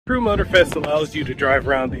Crew Motorfest allows you to drive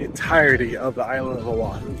around the entirety of the island of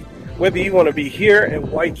Oahu. Whether you want to be here at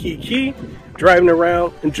Waikiki, driving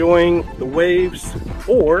around, enjoying the waves,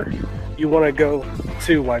 or you want to go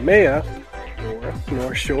to Waimea, or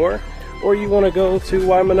North Shore, or you want to go to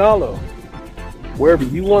Waimanalo. Wherever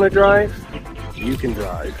you want to drive, you can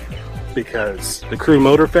drive, because the Crew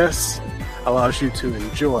Motorfest allows you to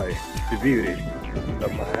enjoy the beauty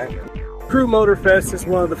of my island. Crew Motorfest is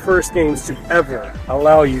one of the first games to ever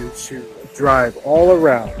allow you to drive all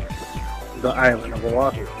around the island of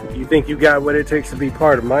Oahu. You think you got what it takes to be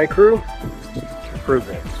part of my crew? Prove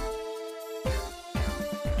it.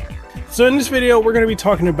 So in this video, we're going to be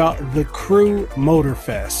talking about the Crew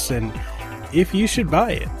Motorfest and if you should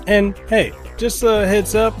buy it. And hey, just a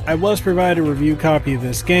heads up, I was provided a review copy of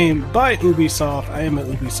this game by Ubisoft. I am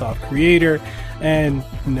an Ubisoft creator, and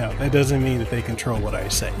no, that doesn't mean that they control what I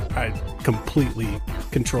say. I completely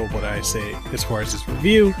control what I say as far as this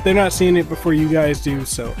review. They're not seeing it before you guys do,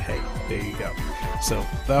 so hey, there you go. So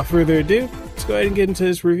without further ado, let's go ahead and get into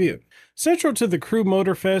this review. Central to the Crew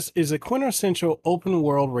Motorfest is a quintessential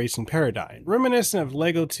open-world racing paradigm, reminiscent of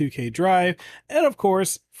LEGO 2K Drive and, of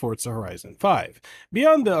course, Forza Horizon 5.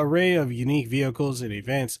 Beyond the array of unique vehicles and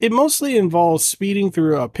events, it mostly involves speeding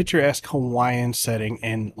through a picturesque Hawaiian setting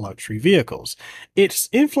and luxury vehicles. Its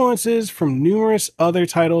influences from numerous other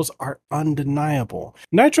titles are undeniable.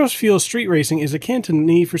 Nitros Fuel Street Racing is akin to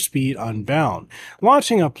Need for Speed Unbound.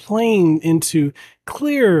 Launching a plane into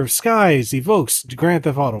clear skies evokes Grand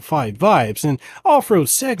Theft Auto 5 vibes, and off-road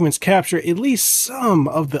segments capture at least some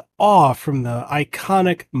of the awe from the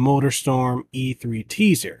iconic MotorStorm E3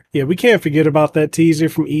 teaser. Yeah, we can't forget about that teaser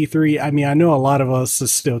from E3. I mean, I know a lot of us are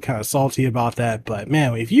still kind of salty about that, but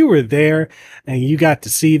man, if you were there and you got to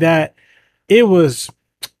see that, it was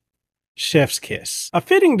chef's kiss. A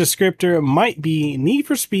fitting descriptor might be Need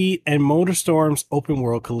for Speed and MotorStorm's open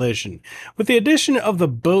world collision, with the addition of the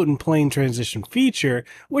boat and plane transition feature,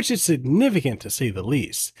 which is significant to say the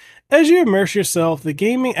least. As you immerse yourself, the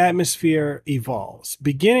gaming atmosphere evolves.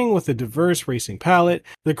 Beginning with a diverse racing palette,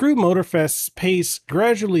 the Crew Motorfest's pace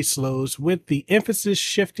gradually slows, with the emphasis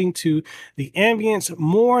shifting to the ambience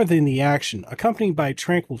more than the action, accompanied by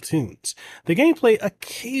tranquil tunes. The gameplay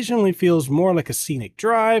occasionally feels more like a scenic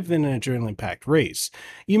drive than an adrenaline-packed race.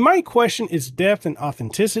 You might question its depth and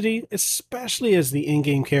authenticity, especially as the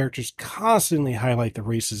in-game characters constantly highlight the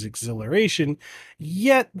race's exhilaration,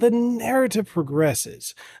 yet the narrative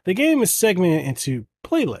progresses. The game is segmented into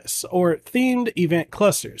playlists or themed event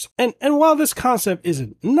clusters. And while this concept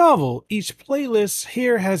isn't novel, each playlist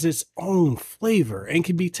here has its own flavor and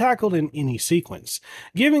can be tackled in any sequence,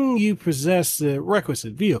 giving you possess the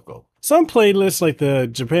requisite vehicle. Some playlists, like the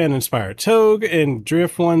Japan-inspired Togue and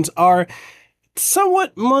Drift ones, are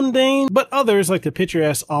somewhat mundane, but others, like the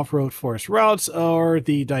picturesque off-road forest routes or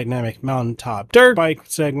the dynamic mountaintop dirt bike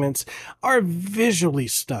segments, are visually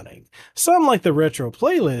stunning. Some, like the retro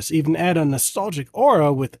playlist, even add a nostalgic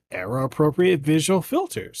aura with era-appropriate visual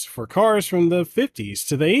filters for cars from the 50s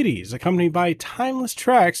to the 80s, accompanied by timeless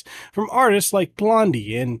tracks from artists like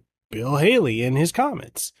Blondie and Bill Haley in his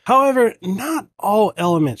comments. However, not all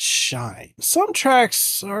elements shine. Some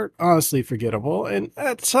tracks are honestly forgettable, and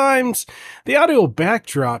at times, the audio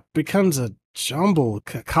backdrop becomes a jumbled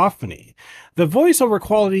cacophony. The voiceover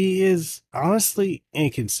quality is honestly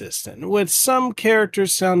inconsistent, with some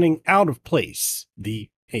characters sounding out of place. The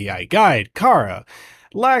AI guide, Kara,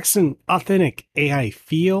 lacks an authentic AI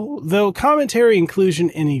feel, though commentary inclusion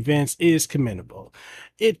in events is commendable.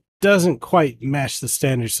 It doesn't quite match the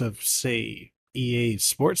standards of, say, EA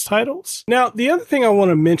sports titles. Now, the other thing I want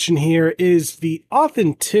to mention here is the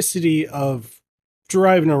authenticity of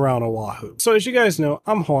driving around Oahu. So as you guys know,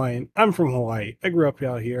 I'm Hawaiian. I'm from Hawaii. I grew up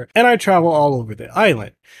out here, and I travel all over the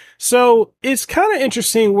island. So it's kind of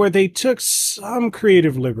interesting where they took some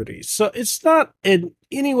creative liberties. So it's not in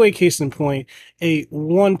any way, case in point, a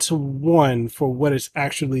one-to-one for what it's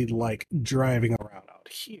actually like driving around out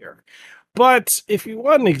here. But if you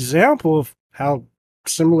want an example of how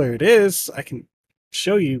similar it is, I can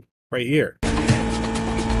show you right here.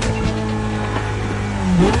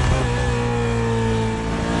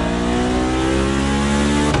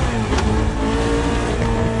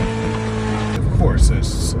 Of course,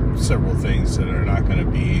 there's several things that are not going to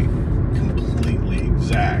be completely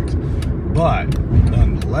exact, but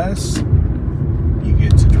nonetheless, you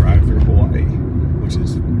get to drive through Hawaii, which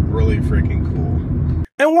is really freaking cool.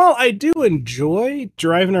 And while I do enjoy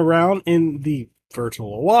driving around in the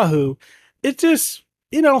virtual Oahu, it just,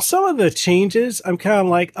 some of the changes, I'm kind of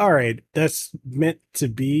like, all right, that's meant to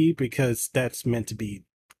be because that's meant to be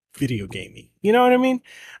video gaming. You know what I mean?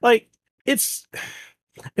 Like, it's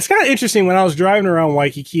It's kind of interesting when I was driving around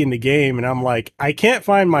Waikiki in the game and I'm like, I can't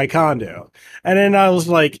find my condo. And then I was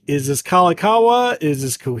like, is this Kalakaua? Is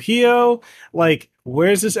this Kuhio? Like,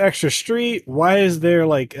 where's this extra street? Why is there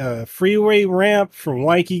like a freeway ramp from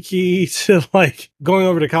Waikiki to like going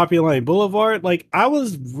over to Kapiolani Boulevard? Like, I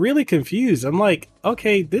was really confused. I'm like,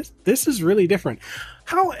 okay, this is really different.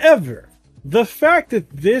 However, the fact that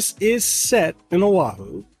this is set in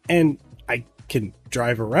Oahu and I can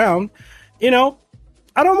drive around, you know,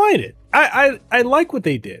 I don't mind it. I like what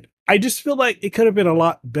they did. I just feel like it could have been a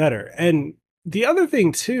lot better. And the other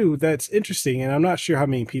thing too that's interesting, and I'm not sure how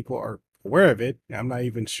many people are aware of it. I'm not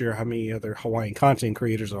even sure how many other Hawaiian content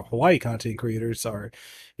creators or Hawaii content creators are,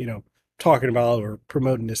 you know, talking about or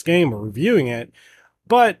promoting this game or reviewing it.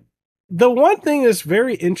 But the one thing that's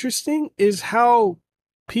very interesting is how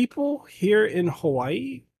people here in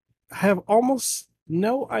Hawaii have almost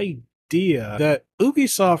no idea that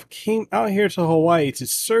Ubisoft came out here to Hawaii to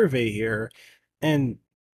survey here and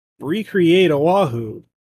recreate Oahu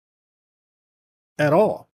at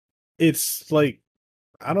all. It's like,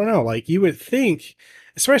 I don't know, like you would think,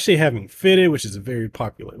 especially having Fitted, which is a very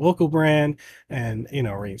popular local brand, and, you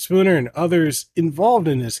know, Rain Spooner and others involved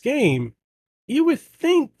in this game, you would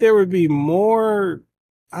think there would be more,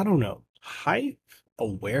 I don't know, hype,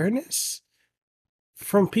 awareness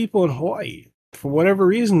from people in Hawaii. For whatever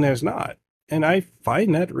reason, there's not. And I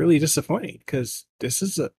find that really disappointing because this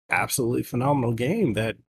is an absolutely phenomenal game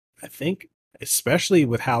that I think, especially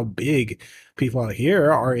with how big people out here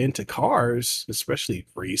are into cars, especially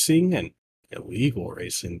racing and illegal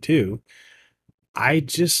racing too. I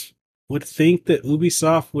just would think that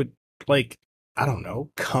Ubisoft would, like, I don't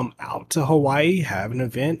know, come out to Hawaii, have an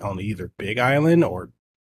event on either Big Island or,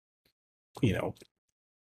 you know,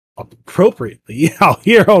 appropriately out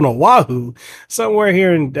here on Oahu, somewhere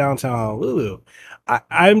here in downtown Honolulu.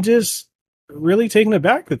 I'm just really taken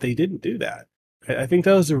aback that they didn't do that. I think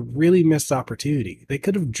that was a really missed opportunity. They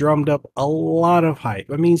could have drummed up a lot of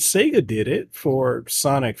hype. I mean, Sega did it for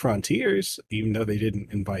Sonic Frontiers, even though they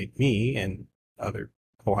didn't invite me and other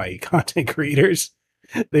Hawaii content creators.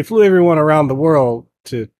 They flew everyone around the world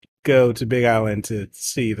to go to Big Island to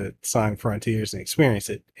see the Sonic Frontiers and experience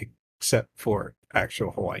it, except for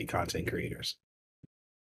actual Hawaii content creators.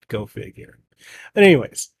 Go figure. But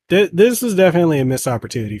anyways, this is definitely a missed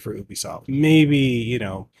opportunity for Ubisoft. Maybe, you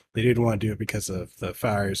know, they didn't want to do it because of the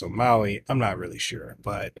fires on Maui. I'm not really sure,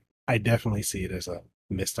 but I definitely see it as a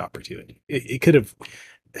missed opportunity. It could have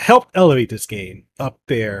helped elevate this game up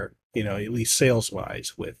there, you know, at least sales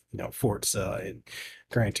wise with, you know, Forza and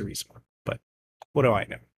Gran Turismo. But what do I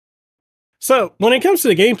know? So when it comes to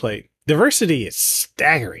the gameplay, diversity is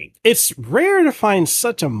staggering. It's rare to find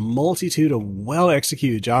such a multitude of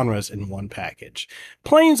well-executed genres in one package.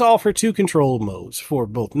 Planes offer two control modes for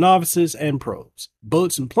both novices and pros.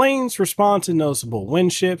 Boats and planes respond to noticeable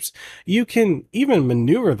wind shifts. You can even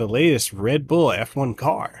maneuver the latest Red Bull F1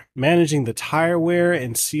 car, managing the tire wear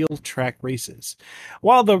and sealed track races.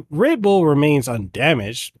 While the Red Bull remains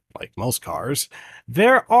undamaged, like most cars,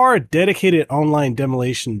 there are dedicated online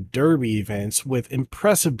demolition derby events with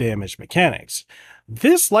impressive damage mechanics.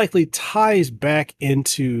 This likely ties back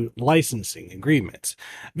into licensing agreements.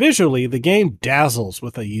 Visually, the game dazzles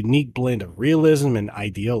with a unique blend of realism and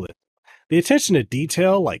idealism. The attention to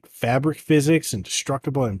detail, like fabric physics and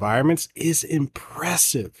destructible environments, is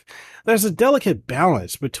impressive. There's a delicate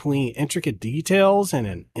balance between intricate details and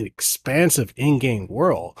an expansive in-game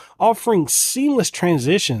world, offering seamless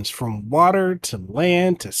transitions from water to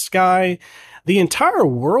land to sky. The entire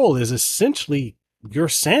world is essentially your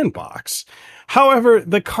sandbox. However,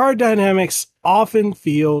 the car dynamics often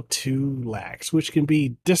feel too lax, which can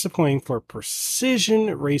be disappointing for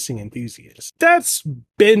precision racing enthusiasts. That's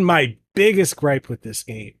been my biggest gripe with this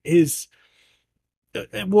game is,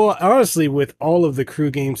 well, honestly, with all of the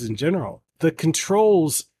crew games in general, the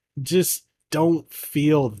controls just don't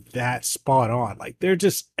feel that spot on. Like they're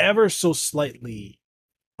just ever so slightly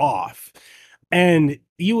off. And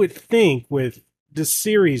you would think with this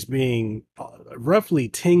series being roughly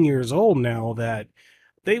 10 years old now that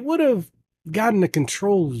they would have gotten the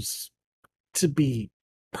controls to be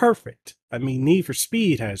perfect. I mean, Need for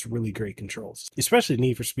Speed has really great controls, especially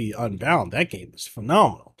Need for Speed Unbound. That game is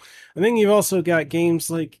phenomenal. And then you've also got games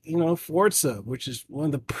like, you know, Forza, which is one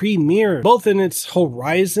of the premier, both in its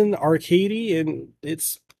Horizon arcadey and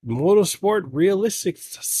its motorsport realistic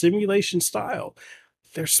simulation style.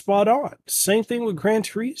 They're spot on. Same thing with Gran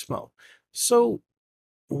Turismo. So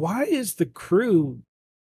why is the crew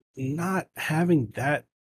not having that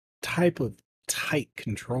type of tight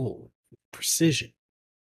control, precision?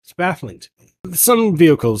 It's baffling to me. Some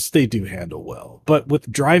vehicles, they do handle well, but with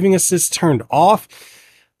driving assist turned off,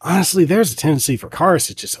 honestly, there's a tendency for cars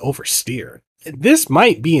to just oversteer. This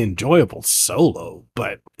might be enjoyable solo,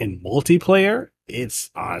 but in multiplayer,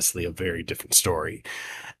 it's honestly a very different story.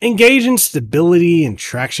 Engaging stability and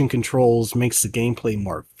traction controls makes the gameplay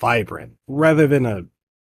more vibrant, rather than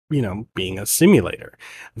being a simulator.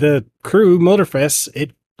 The Crew Motorfest,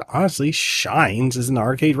 it honestly shines as an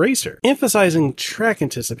arcade racer, emphasizing track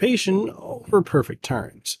anticipation over perfect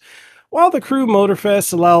turns. While the Crew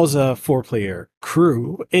Motorfest allows a 4-player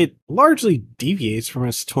crew, it largely deviates from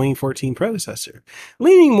its 2014 predecessor,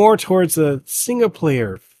 leaning more towards a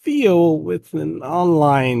single-player feel with an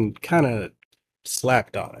online kind of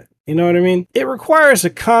slapped on it. You know what I mean? It requires a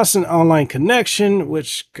constant online connection,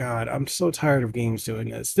 which, God, I'm so tired of games doing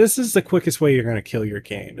this. This is the quickest way you're going to kill your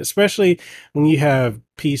game, especially when you have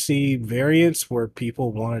PC variants where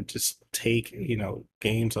people want to just take,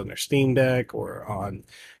 games on their Steam Deck or on,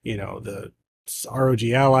 the ROG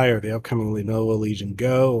Ally or the upcoming Lenovo Legion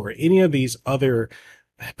Go or any of these other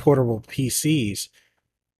portable PCs.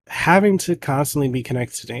 Having to constantly be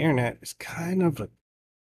connected to the internet is kind of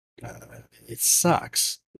it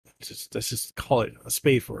sucks. Let's just call it a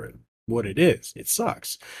spade for it. What it is. It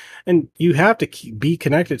sucks. And you have to be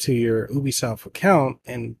connected to your Ubisoft account.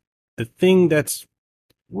 And the thing that's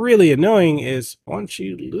really annoying is once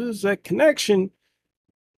you lose that connection,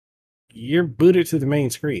 you're booted to the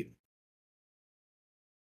main screen.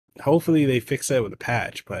 Hopefully they fix that with a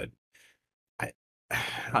patch, but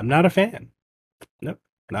I'm not a fan. Nope,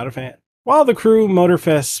 not a fan. While the Crew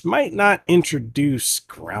Motorfest might not introduce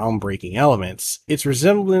groundbreaking elements, its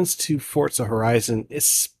resemblance to Forza Horizon,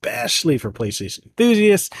 especially for PlayStation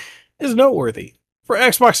enthusiasts, is noteworthy. For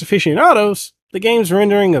Xbox aficionados, the game's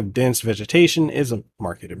rendering of dense vegetation is a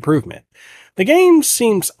marked improvement. The game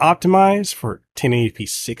seems optimized for 1080p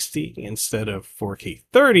 60 instead of 4K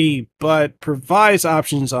 30, but provides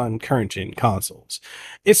options on current-gen consoles.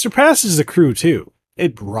 It surpasses the Crew too.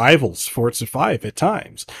 It rivals Forza 5 at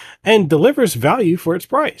times, and delivers value for its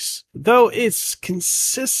price, though its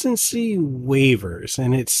consistency wavers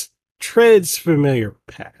and it treads familiar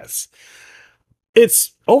paths.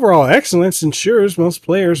 Its overall excellence ensures most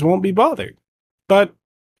players won't be bothered, but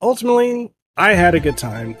ultimately, I had a good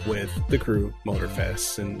time with the Crew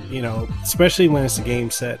Motorfest, and especially when it's a game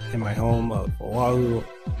set in my home of Oahu,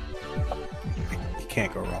 you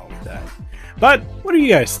can't go wrong with that. But what do you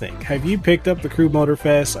guys think? Have you picked up the Crew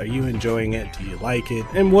Motorfest? Are you enjoying it? Do you like it?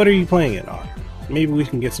 And what are you playing it on? Maybe we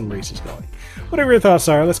can get some races going. Whatever your thoughts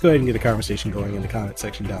are, let's go ahead and get a conversation going in the comment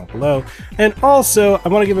section down below. And also, I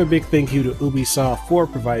want to give a big thank you to Ubisoft for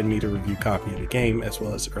providing me the review copy of the game, as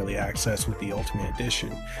well as early access with the Ultimate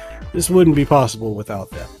Edition. This wouldn't be possible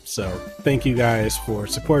without them. So, thank you guys for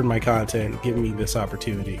supporting my content and giving me this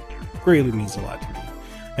opportunity. It greatly means a lot to me.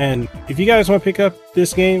 And if you guys want to pick up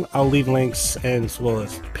this game, I'll leave links as well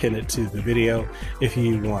as pin it to the video if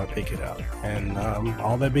you want to pick it up. And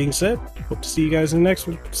all that being said, hope to see you guys in the next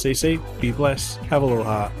one. Stay safe, be blessed, have a little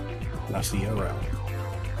hot, and I'll see you around.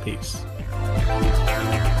 Peace.